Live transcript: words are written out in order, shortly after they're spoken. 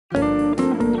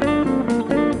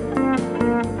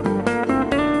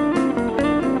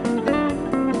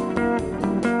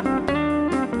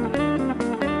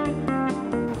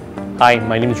Hi,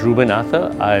 my name is Reuben.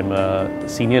 I'm a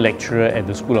senior lecturer at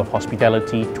the School of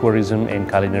Hospitality, Tourism and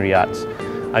Culinary Arts.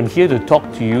 I'm here to talk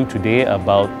to you today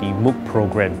about the MOOC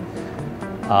program.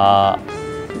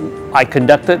 I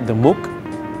conducted the MOOC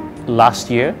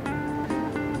last year.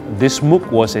 This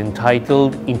MOOC was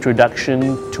entitled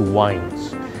Introduction to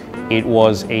Wines. It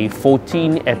was a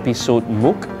 14-episode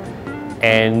MOOC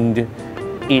and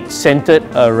it centered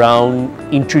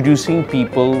around introducing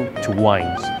people to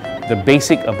wines, the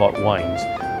basic about wines.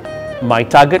 My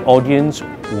target audience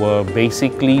were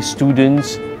basically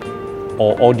students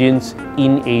or audience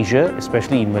in Asia,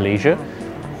 especially in Malaysia,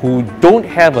 who don't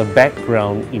have a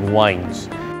background in wines.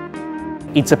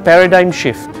 It's a paradigm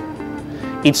shift.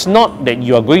 It's not that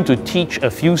you are going to teach a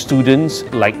few students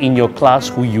like in your class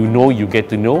who you get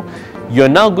to know. You're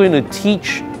now going to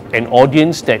teach an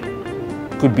audience that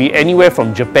could be anywhere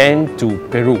from Japan to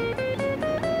Peru.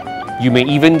 You may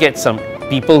even get some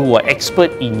people who are expert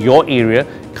in your area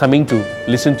coming to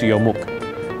listen to your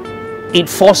MOOC. It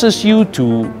forces you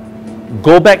to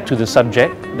go back to the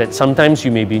subject that sometimes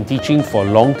you may be teaching for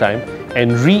a long time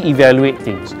and re-evaluate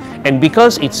things. And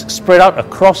because it's spread out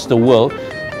across the world,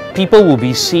 people will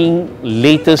be seeing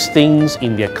latest things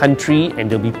in their country and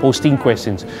they'll be posting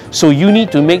questions. So you need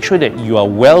to make sure that you are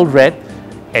well read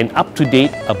and up to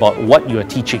date about what you are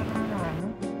teaching.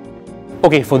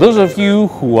 Okay, for those of you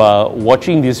who are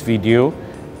watching this video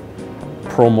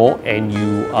promo and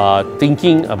you are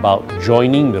thinking about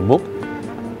joining the MOOC,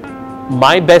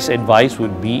 my best advice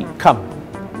would be come,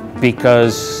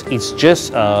 because it's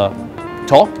just a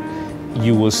talk.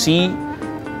 You will see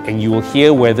and you will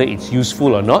hear whether it's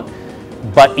useful or not,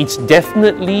 but it's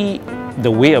definitely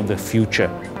the way of the future.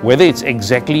 Whether it's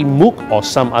exactly MOOC or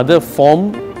some other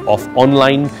form of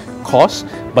online course,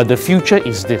 but the future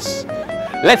is this.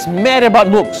 Let's mad about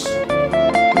MOOCs!